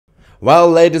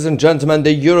Well, ladies and gentlemen,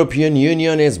 the European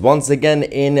Union is once again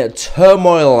in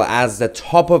turmoil as the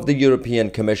top of the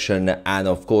European Commission and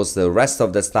of course the rest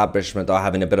of the establishment are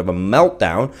having a bit of a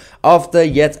meltdown after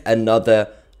yet another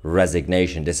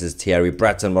resignation. This is Thierry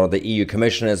Breton, one of the EU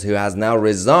commissioners who has now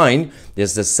resigned. This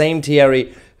is the same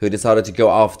Thierry who decided to go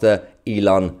after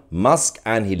Elon Musk,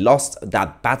 and he lost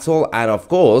that battle, and of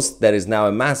course there is now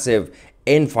a massive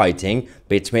infighting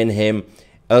between him,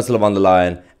 Ursula von der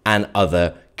Leyen and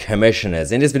other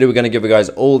commissioners. In this video, we're going to give you guys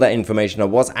all that information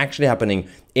of what's actually happening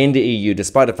in the EU,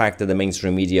 despite the fact that the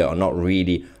mainstream media are not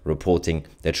really reporting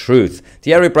the truth.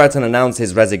 Thierry Breton announced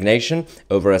his resignation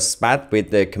over a spat with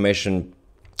the Commission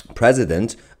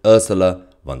President, Ursula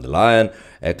von der Leyen,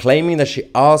 claiming that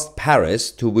she asked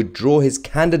Paris to withdraw his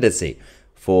candidacy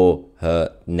for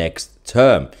her next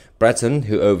term. Breton,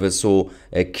 who oversaw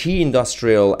key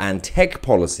industrial and tech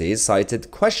policies, cited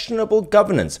questionable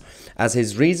governance as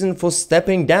his reason for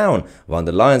stepping down. Von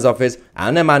der Leyen's office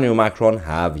and Emmanuel Macron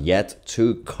have yet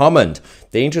to comment.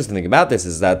 The interesting thing about this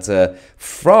is that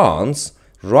France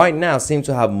right now seems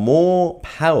to have more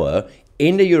power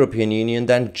in the European Union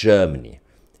than Germany.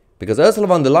 Because Ursula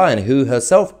von der Leyen, who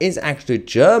herself is actually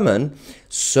German,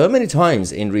 so many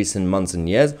times in recent months and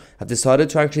years have decided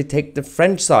to actually take the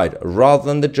French side rather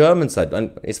than the German side.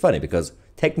 And it's funny because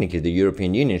technically the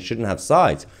European Union shouldn't have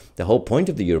sides. The whole point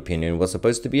of the European Union was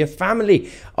supposed to be a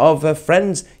family of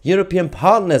friends, European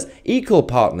partners, equal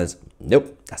partners.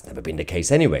 Nope, that's never been the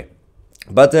case anyway.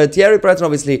 But Thierry Breton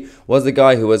obviously was the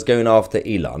guy who was going after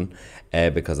Elon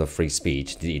because of free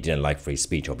speech. He didn't like free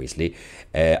speech, obviously.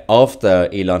 After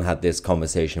Elon had this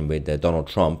conversation with Donald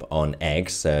Trump on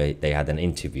X, they had an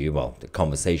interview, well, the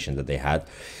conversation that they had,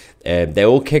 they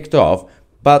all kicked off.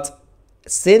 But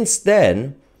since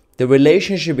then, the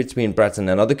relationship between Breton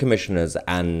and other commissioners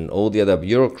and all the other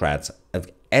bureaucrats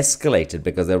have escalated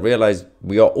because they realized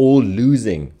we are all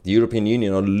losing. The European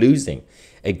Union are losing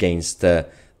against the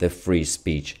free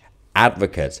speech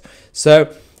advocates.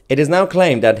 So it is now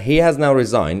claimed that he has now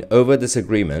resigned over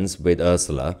disagreements with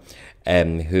Ursula,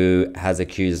 who has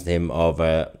accused him of,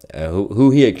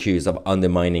 who he accused of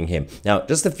undermining him. Now,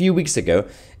 just a few weeks ago,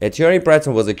 Thierry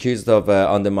Breton was accused of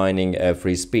undermining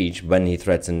free speech when he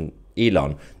threatened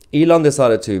Elon. Elon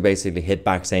decided to basically hit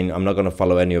back saying, I'm not going to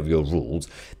follow any of your rules.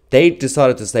 They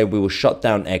decided to say we will shut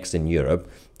down X in Europe.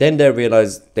 Then they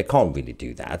realized they can't really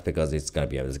do that because there's going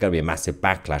to be a massive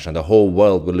backlash and the whole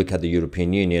world will look at the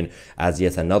European Union as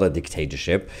yet another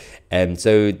dictatorship. And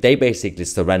so they basically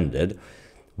surrendered.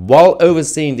 While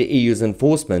overseeing the EU's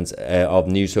enforcement of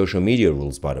new social media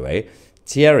rules, by the way,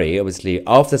 Thierry, obviously,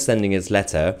 after sending his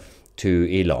letter to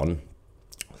Elon,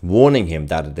 warning him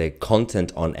that the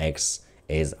content on X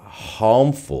is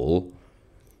harmful,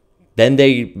 then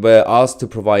they were asked to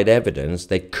provide evidence.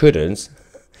 They couldn't.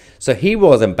 So he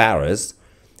was embarrassed.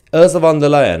 Ursula von der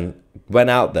Leyen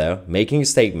went out there making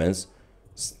statements,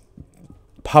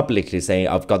 publicly saying,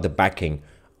 I've got the backing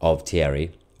of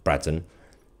Thierry Breton.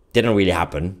 Didn't really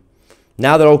happen.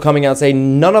 Now they're all coming out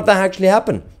saying none of that actually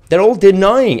happened. They're all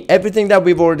denying everything that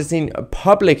we've already seen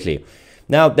publicly.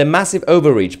 Now, the massive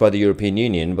overreach by the European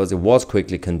Union was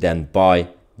quickly condemned by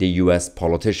the US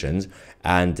politicians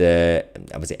and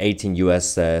obviously 18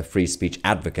 US free speech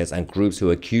advocates and groups who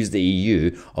accused the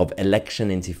EU of election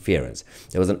interference.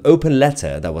 There was an open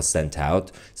letter that was sent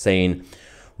out saying,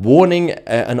 warning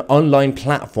an online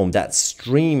platform that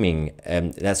streamed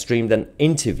an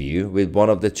interview with one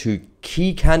of the two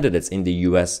key candidates in the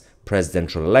US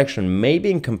presidential election may be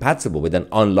incompatible with an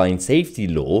online safety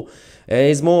law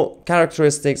is more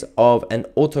characteristics of an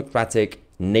autocratic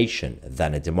nation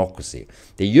than a democracy.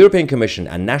 The European Commission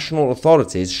and national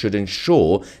authorities should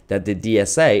ensure that the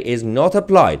DSA is not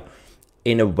applied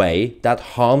in a way that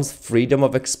harms freedom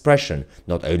of expression,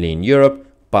 not only in Europe,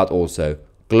 but also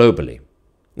globally.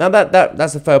 Now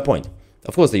that's a fair point.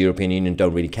 Of course, the European Union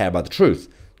don't really care about the truth,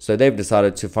 so they've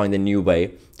decided to find a new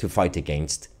way to fight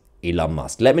against Elon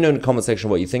Musk. Let me know in the comment section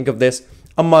what you think of this.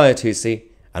 I'm Tousi,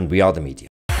 and we are the media.